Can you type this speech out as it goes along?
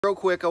Real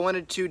quick, I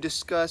wanted to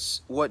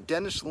discuss what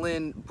Dennis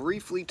Lin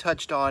briefly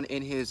touched on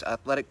in his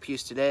athletic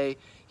piece today.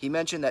 He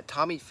mentioned that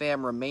Tommy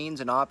Pham remains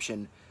an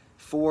option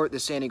for the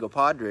San Diego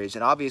Padres,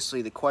 and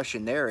obviously the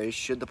question there is,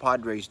 should the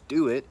Padres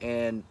do it?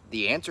 And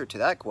the answer to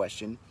that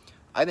question,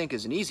 I think,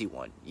 is an easy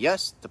one.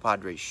 Yes, the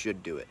Padres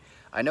should do it.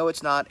 I know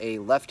it's not a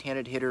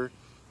left-handed hitter,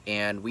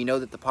 and we know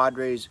that the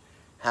Padres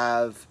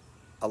have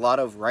a lot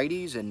of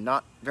righties and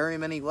not very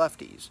many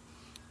lefties,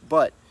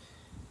 but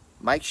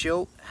Mike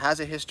Shildt has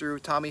a history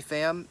with Tommy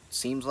Pham.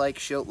 Seems like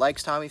Shildt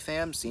likes Tommy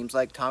Pham. Seems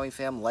like Tommy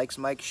Pham likes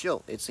Mike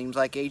Shildt. It seems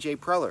like A.J.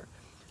 Preller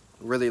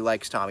really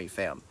likes Tommy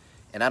Pham.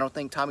 And I don't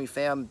think Tommy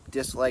Pham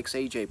dislikes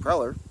A.J.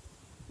 Preller.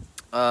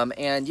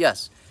 And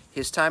yes,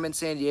 his time in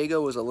San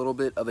Diego was a little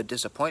bit of a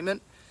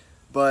disappointment,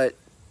 but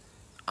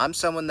I'm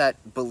someone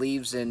that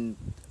believes in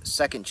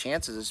second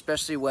chances,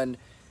 especially when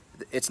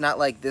it's not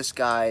like this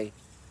guy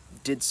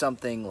did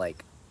something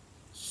like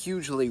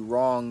hugely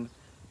wrong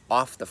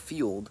off the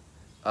field.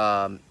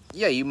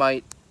 Yeah, you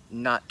might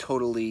not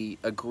totally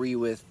agree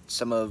with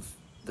some of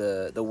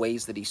the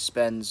ways that he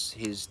spends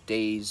his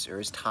days or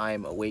his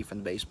time away from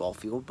the baseball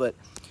field, but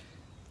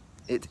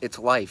it's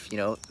life, you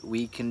know.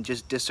 We can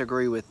just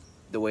disagree with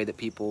the way that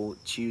people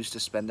choose to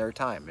spend their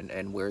time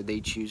and where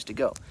they choose to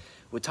go.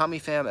 With Tommy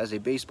Pham as a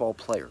baseball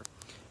player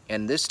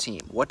and this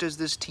team, what does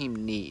this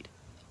team need?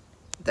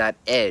 That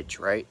edge,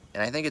 right?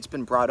 And I think it's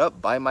been brought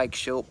up by Mike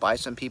Shildt, by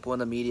some people in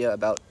the media,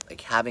 about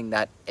like having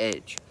that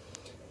edge.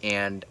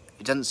 And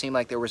it doesn't seem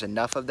like there was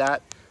enough of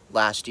that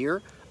last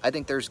year. I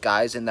think there's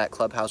guys in that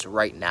clubhouse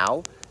right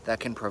now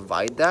that can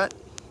provide that.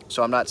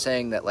 So I'm not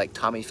saying that like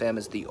Tommy Pham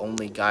is the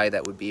only guy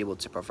that would be able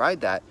to provide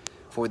that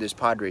for this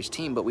Padres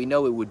team, but we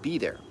know it would be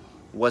there.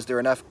 Was there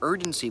enough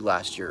urgency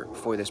last year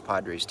for this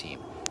Padres team?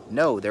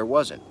 No, there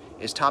wasn't.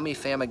 Is Tommy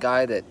Pham a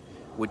guy that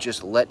would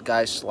just let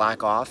guys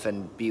slack off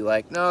and be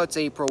like, no, it's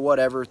April,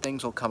 whatever,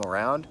 things will come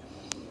around?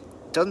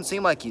 Doesn't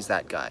seem like he's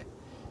that guy.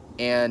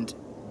 And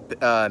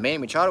Manny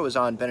Machado was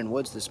on Ben and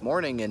Woods this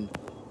morning, and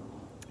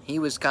he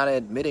was kind of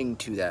admitting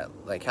to that,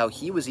 like how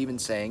he was even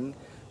saying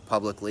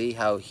publicly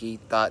how he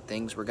thought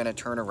things were going to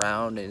turn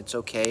around and it's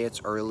okay, it's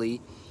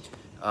early.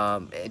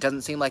 It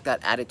doesn't seem like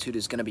that attitude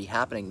is going to be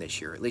happening this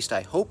year. At least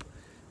I hope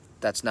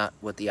that's not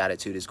what the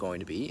attitude is going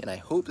to be, and I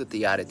hope that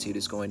the attitude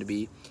is going to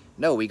be,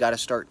 no, we got to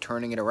start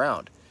turning it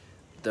around.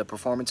 The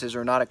performances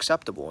are not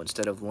acceptable,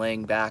 instead of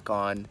laying back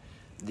on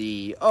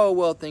the, oh,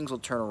 well, things will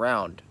turn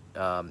around,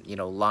 you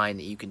know, line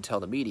that you can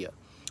tell the media.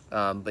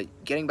 But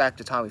getting back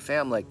to Tommy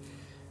Pham, like,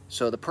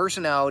 so the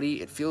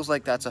personality, it feels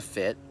like that's a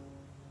fit.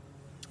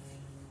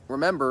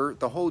 Remember,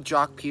 the whole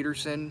Jock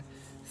Peterson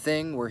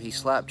thing where he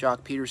slapped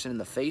Jock Peterson in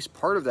the face,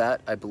 part of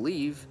that, I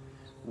believe,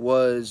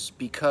 was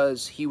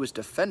because he was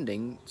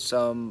defending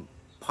some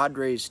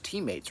Padres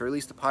teammates, or at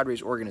least the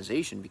Padres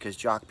organization, because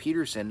Jock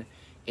Peterson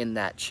in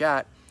that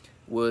chat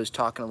was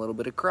talking a little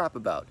bit of crap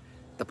about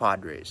the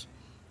Padres.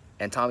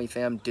 And Tommy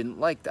Pham didn't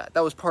like that.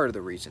 That was part of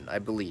the reason, I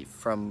believe,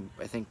 from,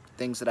 I think,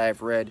 things that I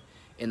have read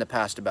in the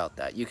past about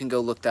that. You can go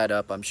look that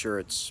up. I'm sure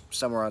it's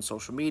somewhere on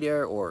social media,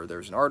 or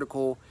there's an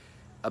article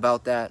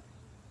about that.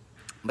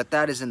 But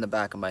that is in the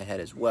back of my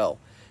head as well.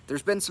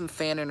 There's been some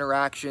fan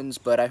interactions,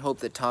 but I hope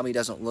that Tommy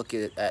doesn't look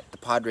at the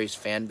Padres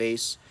fan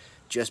base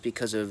just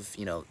because of,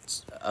 you know,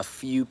 a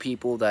few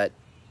people that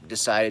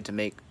decided to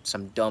make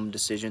some dumb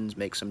decisions,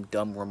 make some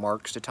dumb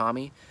remarks to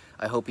Tommy.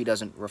 I hope he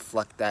doesn't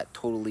reflect that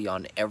totally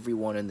on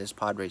everyone in this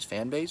Padres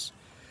fan base.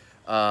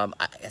 I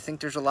think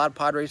there's a lot of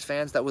Padres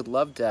fans that would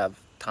love to have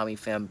Tommy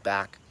Pham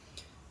back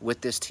with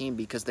this team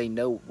because they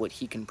know what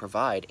he can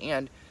provide.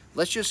 And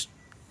let's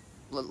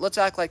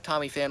act like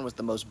Tommy Pham was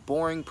the most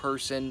boring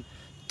person,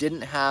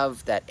 didn't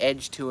have that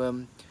edge to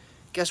him.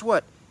 Guess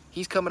what?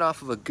 He's coming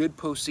off of a good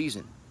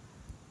postseason.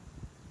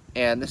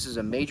 And this is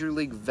a major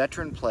league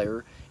veteran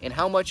player. And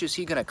how much is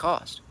he going to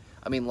cost?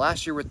 I mean,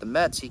 last year with the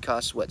Mets, he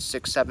cost, what,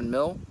 $6-7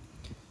 mil?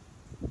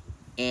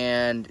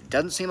 And it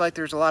doesn't seem like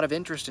there's a lot of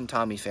interest in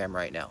Tommy Pham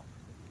right now.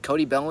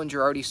 Cody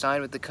Bellinger already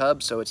signed with the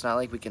Cubs, so it's not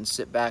like we can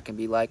sit back and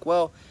be like,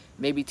 well,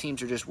 maybe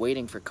teams are just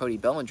waiting for Cody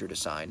Bellinger to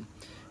sign.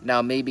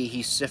 Now, maybe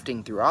he's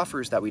sifting through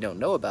offers that we don't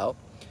know about.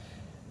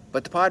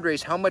 But the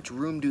Padres, how much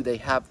room do they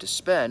have to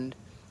spend?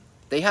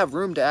 They have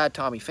room to add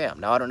Tommy Pham.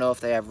 Now, I don't know if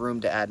they have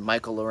room to add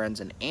Michael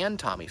Lorenzen and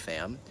Tommy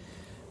Pham,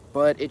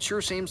 but it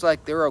sure seems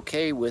like they're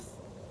okay with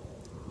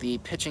the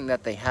pitching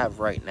that they have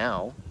right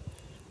now.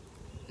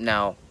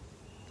 Now,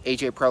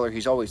 A.J. Preller,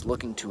 he's always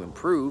looking to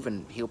improve,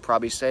 and he'll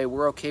probably say,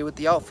 we're okay with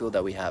the outfield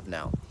that we have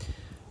now.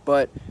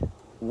 But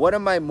what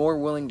am I more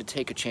willing to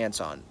take a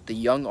chance on? The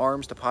young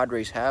arms the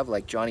Padres have,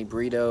 like Johnny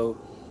Brito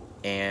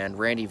and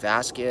Randy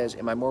Vasquez,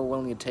 am I more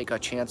willing to take a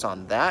chance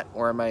on that,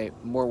 or am I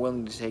more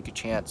willing to take a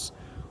chance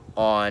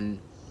on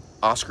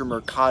Oscar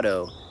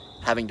Mercado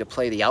having to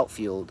play the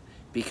outfield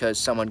because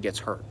someone gets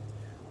hurt?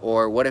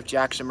 Or what if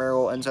Jackson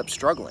Merrill ends up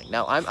struggling?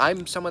 Now,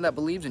 I'm someone that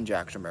believes in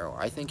Jackson Merrill.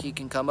 I think he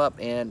can come up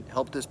and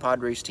help this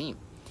Padres team.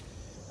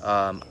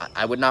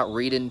 I would not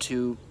read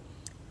into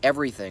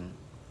everything.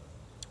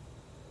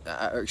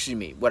 Excuse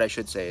me, what I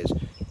should say is,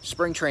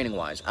 spring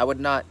training-wise, I would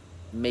not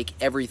make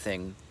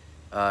everything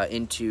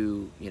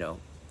into,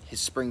 his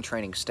spring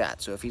training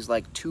stats. So if he's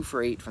like 2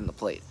 for 8 from the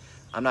plate,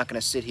 I'm not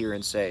going to sit here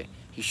and say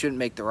he shouldn't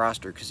make the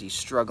roster because he's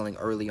struggling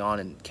early on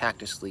in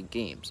Cactus League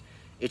games.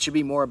 It should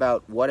be more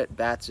about what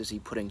at-bats is he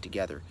putting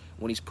together.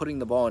 When he's putting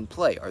the ball in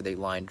play, are they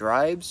line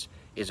drives?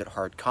 Is it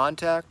hard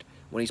contact?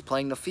 When he's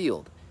playing the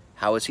field,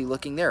 how is he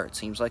looking there? It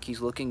seems like he's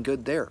looking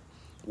good there.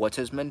 What's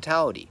his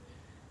mentality?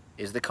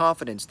 Is the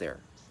confidence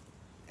there?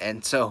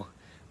 And so,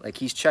 like,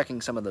 he's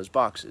checking some of those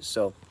boxes.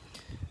 So,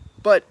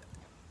 but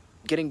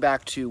getting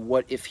back to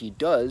what if he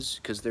does,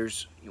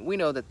 because we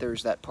know that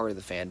there's that part of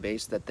the fan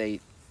base that they,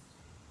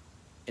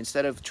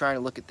 instead of trying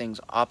to look at things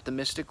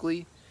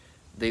optimistically,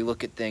 they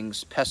look at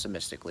things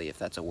pessimistically, if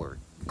that's a word.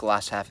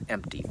 Glass half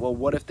empty. Well,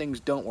 what if things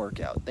don't work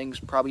out? Things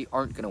probably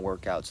aren't going to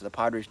work out, so the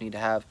Padres need to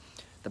have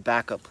the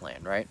backup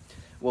plan, right?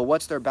 Well,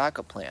 what's their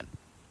backup plan?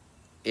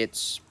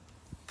 It's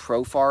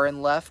Profar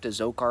in left,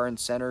 Azokar in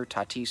center,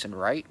 Tatis in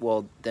right.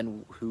 Well,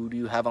 then who do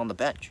you have on the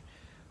bench?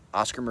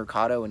 Oscar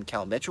Mercado and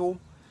Cal Mitchell?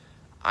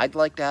 I'd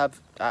like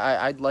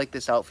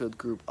this outfield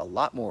group a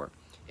lot more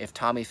if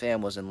Tommy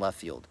Pham was in left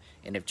field,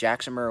 and if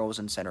Jackson Merrill was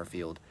in center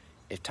field,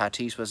 if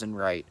Tatis was in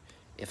right,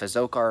 if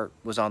Azokar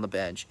was on the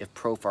bench, if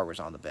Profar was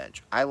on the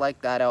bench. I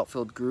like that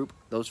outfield group,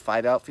 those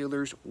 5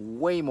 outfielders,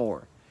 way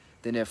more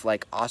than if,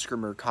 like, Oscar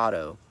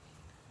Mercado.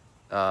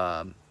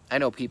 I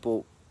know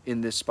people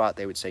in this spot,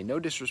 they would say, no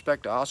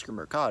disrespect to Oscar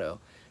Mercado,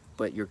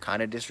 but you're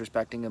kind of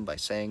disrespecting him by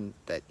saying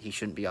that he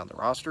shouldn't be on the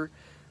roster.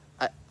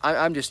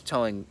 I'm just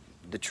telling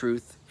the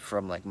truth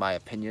from, like, my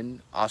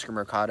opinion. Oscar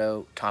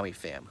Mercado, Tommy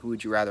Pham. Who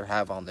would you rather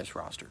have on this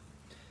roster?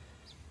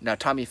 Now,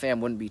 Tommy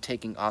Pham wouldn't be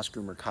taking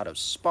Oscar Mercado's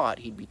spot.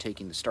 He'd be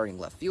taking the starting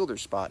left fielder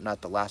spot,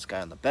 not the last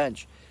guy on the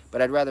bench.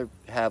 But I'd rather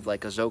have,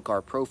 like,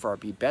 Azokar, Profar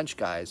be bench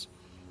guys,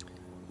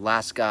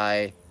 last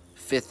guy,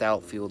 5th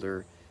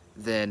outfielder,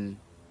 than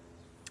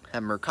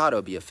have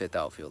Mercado be a 5th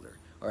outfielder,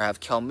 or have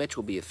Kel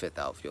Mitchell be a 5th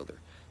outfielder.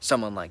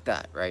 Someone like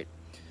that, right?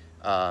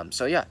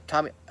 So, yeah,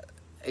 Tommy,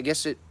 I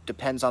guess it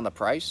depends on the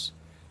price.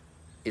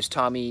 Is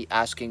Tommy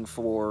asking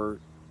for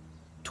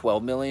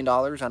 $12 million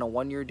on a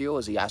 1-year deal?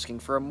 Is he asking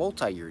for a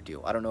multi-year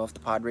deal? I don't know if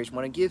the Padres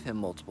want to give him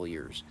multiple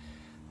years.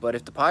 But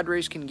if the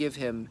Padres can give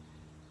him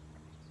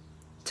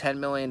 $10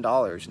 million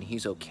and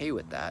he's okay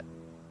with that,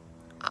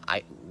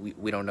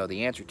 we don't know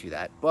the answer to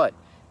that. But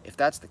if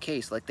that's the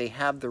case, like, they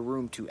have the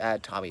room to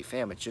add Tommy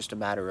Pham. It's just a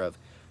matter of,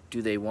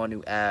 do they want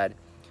to add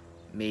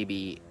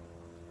maybe,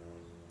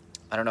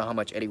 I don't know how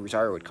much Eddie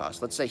Rosario would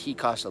cost. Let's say he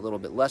costs a little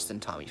bit less than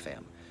Tommy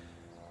Pham.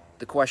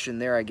 The question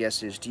there, I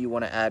guess, is, do you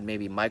want to add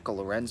maybe Michael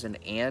Lorenzen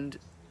and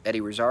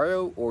Eddie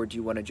Rosario, or do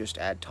you want to just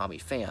add Tommy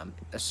Pham?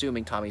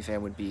 Assuming Tommy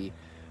Pham would be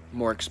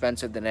more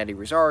expensive than Eddie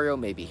Rosario,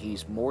 maybe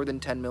he's more than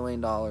 $10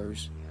 million.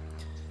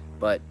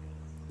 But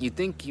you'd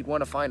think you'd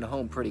want to find a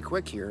home pretty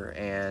quick here,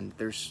 and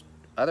there's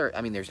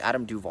there's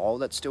Adam Duvall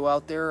that's still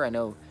out there. I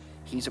know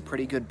he's a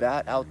pretty good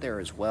bat out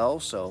there as well,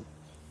 so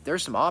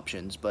there's some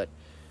options, but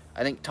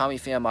I think Tommy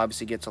Pham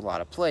obviously gets a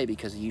lot of play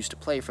because he used to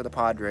play for the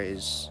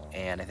Padres,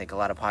 and I think a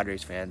lot of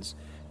Padres fans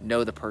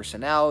know the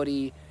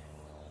personality.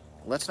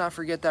 Let's not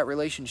forget that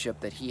relationship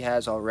that he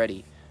has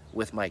already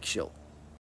with Mike Schilt.